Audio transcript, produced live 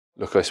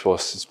Look, I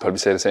suppose it's probably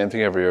say the same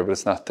thing every year, but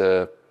it's not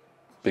the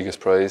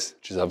biggest prize,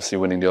 which is obviously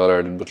winning the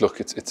All-Ireland. But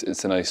look,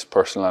 it's a nice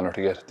personal honour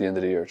to get at the end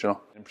of the year, you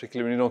know. And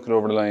particularly when you don't get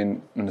over the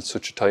line and it's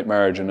such a tight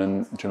margin,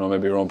 and you know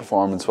maybe your own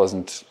performance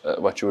wasn't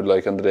what you would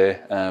like on the day.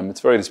 It's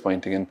very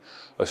disappointing, and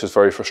it's just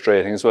very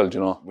frustrating as well. You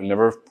know, we'll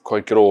never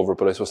quite get over it.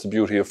 But I suppose the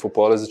beauty of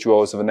football is that you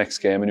always have a next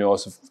game, and you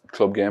always have a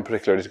club game,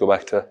 particularly to go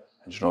back to.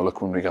 And you know,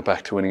 look, when we got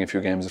back to winning a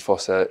few games at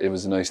Fossa, it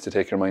was nice to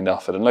take your mind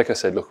off it. And like I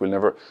said, look, we'll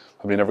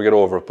probably never get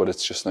over it, but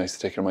it's just nice to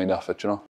take your mind off it, you know.